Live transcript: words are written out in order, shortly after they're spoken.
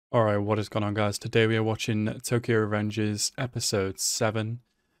Alright, what is going on, guys? Today we are watching Tokyo Revengers episode 7.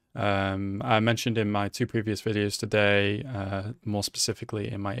 I mentioned in my two previous videos today, more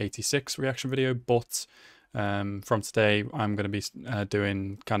specifically in my 86 reaction video, but from today I'm going to be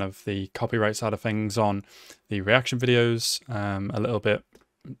doing kind of the copyright side of things on the reaction videos, a little bit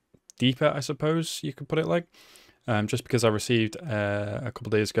deeper, I suppose you could put it like. Just because I received a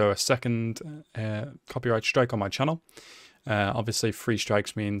couple days ago a second copyright strike on my channel. Obviously 3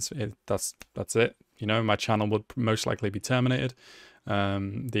 strikes means that's it. You know, my channel would most likely be terminated.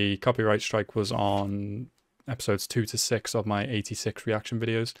 The copyright strike was on episodes 2 to 6 of my 86 reaction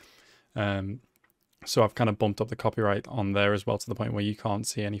videos. So I've kind of bumped up the copyright on there as well, to the point where you can't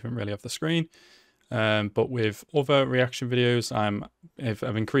see anything really off the screen. But with other reaction videos, I've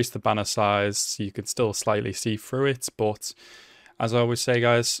increased the banner size so you could still slightly see through it, but as I always say,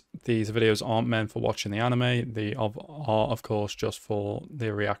 guys, these videos aren't meant for watching the anime. They are, of course, just for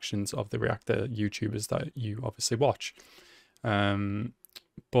the reactions of the reactor YouTubers that you obviously watch. Yeah,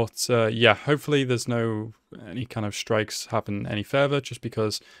 hopefully there's no any kind of strikes happen any further, just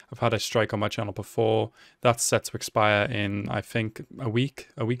because I've had a strike on my channel before. That's set to expire in, I think, a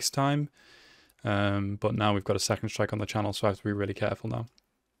week's time. But now we've got a second strike on the channel, so I have to be really careful now.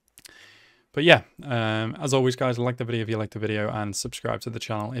 But yeah, as always, guys, like the video if you like the video, and subscribe to the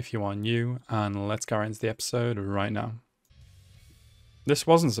channel if you are new, and let's go into the episode right now. This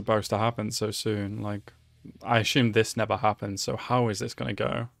wasn't supposed to happen so soon. Like, I assumed this never happened, so how is this going to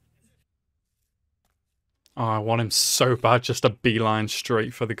go? Oh, I want him so bad just to beeline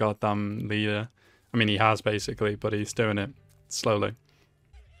straight for the goddamn leader. I mean, he has basically, but he's doing it slowly.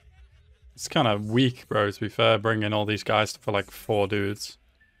 It's kind of weak, bro, to be fair, bringing all these guys for like 4 dudes.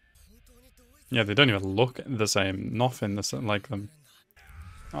 Yeah, they don't even look the same. Nothing the same like them.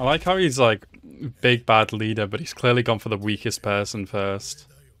 I like how he's like big bad leader, but he's clearly gone for the weakest person first.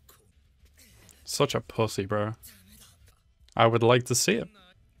 Such a pussy, bro. I would like to see it.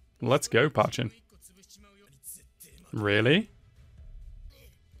 Let's go, Pachin. Really?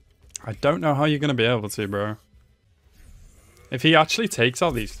 I don't know how you're gonna be able to, bro. If he actually takes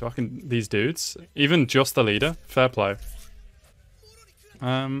out these dudes, even just the leader, fair play.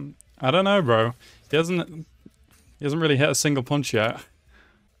 I don't know, bro. He hasn't really hit a single punch yet.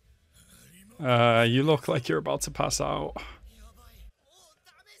 You look like you're about to pass out.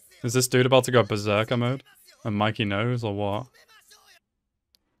 Is this dude about to go berserker mode? And Mikey knows, or what?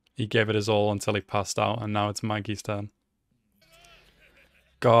 He gave it his all until he passed out, and now it's Mikey's turn.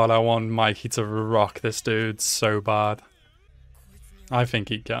 God, I want Mikey to rock this dude so bad. I think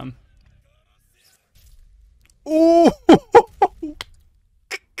he can. Ooh!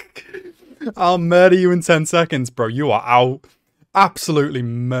 I'll murder you in 10 seconds, bro. You are out. Absolutely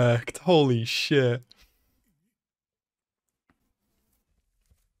murked. Holy shit.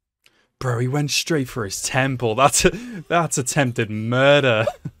 Bro, he went straight for his temple. That's attempted murder.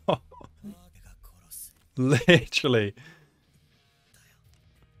 Literally.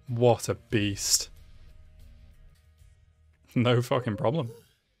 What a beast. No fucking problem.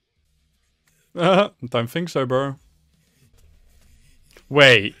 Don't think so, bro.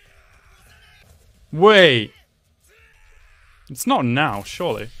 Wait. Wait. It's not now,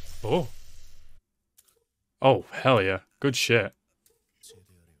 surely. Oh. Oh, hell yeah. Good shit.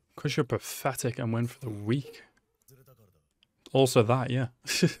 Because you're pathetic and went for the weak. Also that, yeah.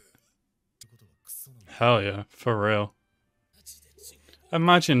 Hell yeah, for real.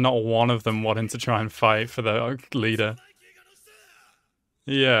 Imagine not one of them wanting to try and fight for the leader.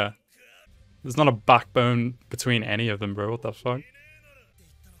 Yeah. There's not a backbone between any of them, bro. What the fuck?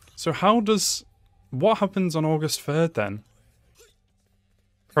 So how does... What happens on August 3rd then?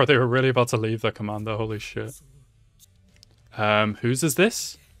 Bro, they were really about to leave their commander. Holy shit. Whose is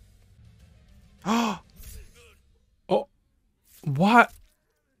this? Oh! What?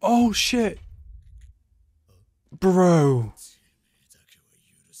 Oh shit. Bro.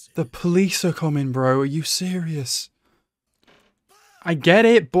 The police are coming, bro. Are you serious? I get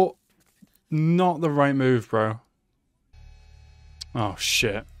it, but not the right move, bro. Oh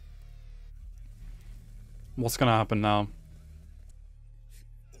shit. What's gonna happen now?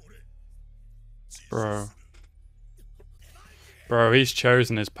 Bro. Bro, he's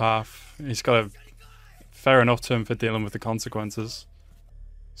chosen his path. He's got a fair enough term for dealing with the consequences.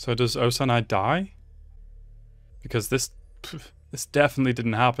 So does Osanai die? Because this definitely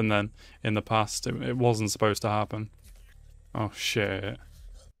didn't happen then in the past. It wasn't supposed to happen. Oh shit.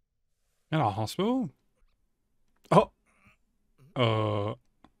 In a hospital? Oh.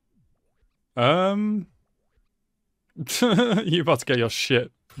 You about to get your shit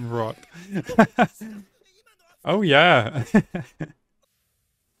rocked. Oh yeah.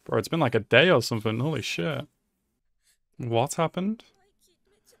 Bro, it's been like a day or something. Holy shit. What happened?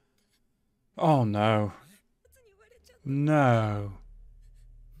 Oh no. No.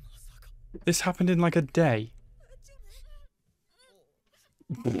 This happened in like a day.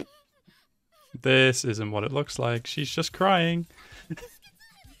 This isn't what it looks like. She's just crying.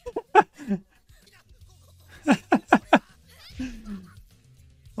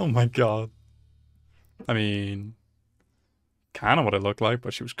 Oh my god. I mean, kind of what it looked like,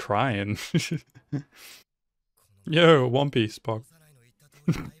 but she was crying. Yo, One Piece, Pog.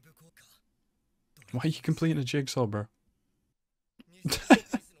 Why are you completing a jigsaw, bro?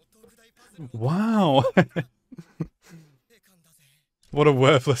 Wow. What a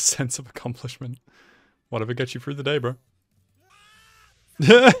worthless sense of accomplishment. Whatever gets you through the day, bro.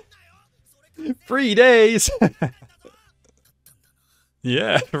 3 days!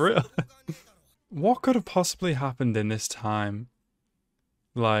 Yeah, for real. What could have possibly happened in this time?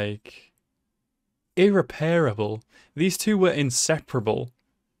 Like, irreparable. These two were inseparable.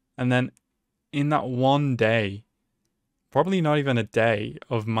 And then in that one day, probably not even a day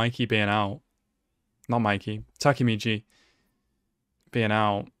of Mikey being out. Not Mikey, Takemichi being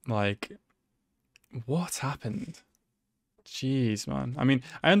out. Like, what happened? Jeez, man. I mean,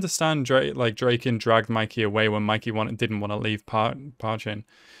 I understand Draken dragged Mikey away when Mikey didn't want to leave Parchin.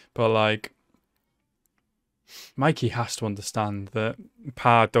 But, like, Mikey has to understand that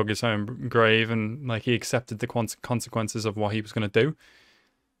Pa dug his own grave and, like, he accepted the consequences of what he was going to do.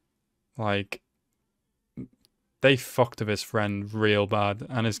 Like, they fucked with his friend real bad,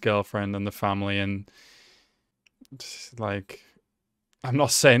 and his girlfriend and the family, and, like, I'm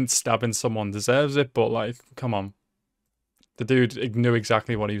not saying stabbing someone deserves it, but, like, come on. The dude knew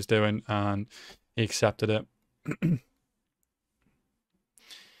exactly what he was doing, and he accepted it.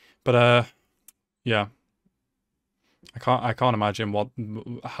 But, yeah. I can't imagine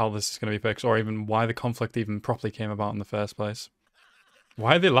how this is going to be fixed, or even why the conflict even properly came about in the first place.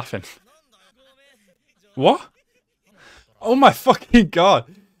 Why are they laughing? What? Oh my fucking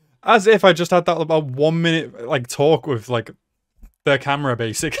god! As if I just had that about 1 minute like talk with like their camera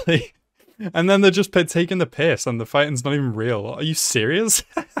basically, and then they're just taking the piss, and the fighting's not even real. Are you serious?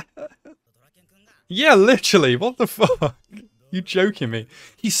 Yeah, literally. What the fuck? You joking me?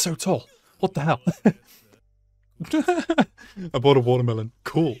 He's so tall. What the hell? I bought a watermelon.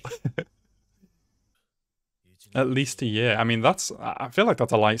 Cool. At least a year. I mean, I feel like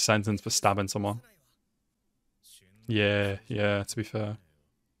that's a light sentence for stabbing someone. Yeah, to be fair.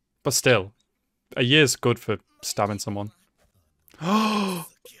 But still, a year's good for stabbing someone. Oh!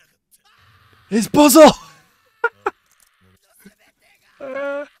 His puzzle!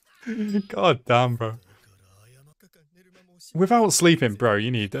 God damn, bro. Without sleeping, bro,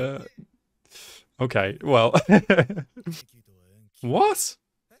 you need... Okay, well... What?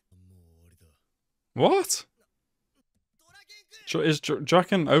 What? Is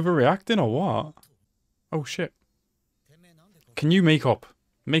Draken overreacting or what? Oh shit. Can you make up?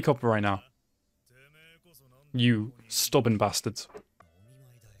 Make up right now. You stubborn bastards.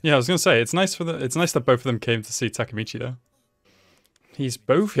 Yeah, I was gonna say, it's nice that both of them came to see Takemichi though. He's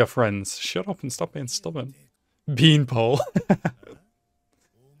both your friends. Shut up and stop being stubborn. Beanpole.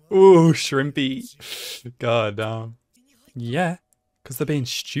 Ooh, shrimpy. God damn. Yeah, because they're being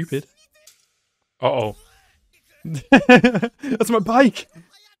stupid. Uh-oh. That's my bike!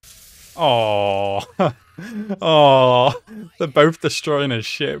 Oh, oh, they're both destroying his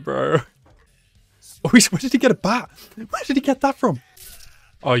shit, bro. Oh, where did he get a bat? Where did he get that from?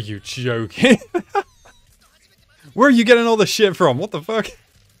 Are you joking? Where are you getting all the shit from? What the fuck?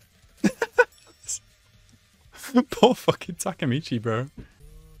 Poor fucking Takemichi, bro.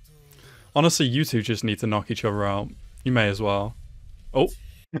 Honestly, you two just need to knock each other out. You may as well. Oh,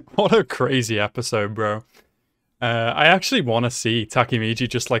 what a crazy episode, bro. I actually want to see Takemichi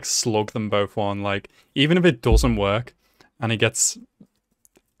just like slug them both on. Like, even if it doesn't work and he gets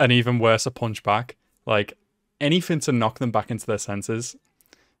an even worse punch back, like anything to knock them back into their senses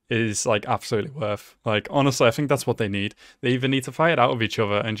is like absolutely worth. Like, honestly, I think that's what they need. They either need to fight it out with each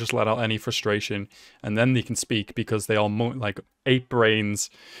other and just let out any frustration, and then they can speak because they are like ape brains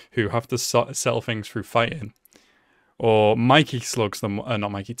who have to sell things through fighting. Or Mikey slugs them,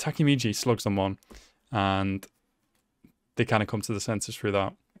 not Mikey, Takemichi slugs them on, and they kind of come to the senses through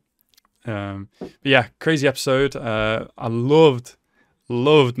that. But yeah, crazy episode. I loved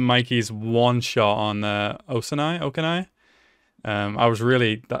Mikey's one shot on Okanai. I was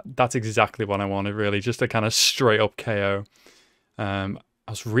really, that's exactly what I wanted, really, just a kind of straight up KO. I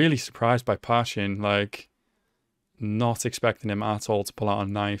was really surprised by Parchin, like, not expecting him at all to pull out a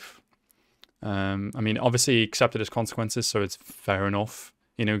knife. I mean, obviously he accepted his consequences, so it's fair enough.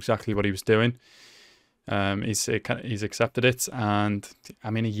 He knew exactly what he was doing. He's accepted it, and I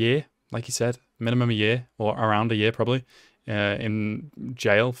mean, a year, like he said, minimum a year, or around a year probably, in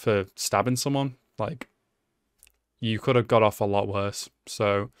jail for stabbing someone. Like, you could have got off a lot worse.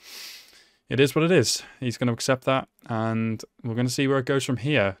 So it is what it is. He's going to accept that, and we're going to see where it goes from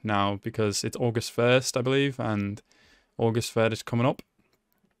here now, because it's August 1st, I believe, and August 3rd is coming up.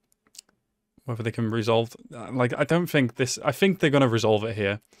 Whether they can resolve, like, I think they're going to resolve it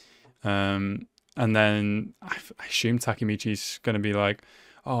here. And then I assume Takemichi's going to be like,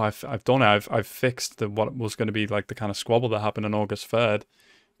 oh, I've done it. I've fixed what was going to be like the kind of squabble that happened on August 3rd.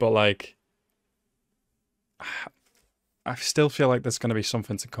 But like, I still feel like there's going to be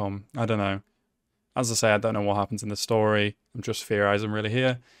something to come. I don't know. As I say, I don't know what happens in the story. I'm just theorizing really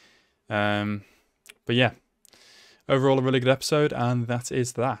here. But yeah, overall a really good episode, and that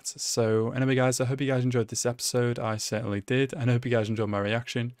is that. So anyway, guys, I hope you guys enjoyed this episode. I certainly did, and I hope you guys enjoyed my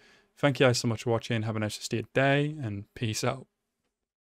reaction. Thank you guys so much for watching. Have a nice day, and peace out.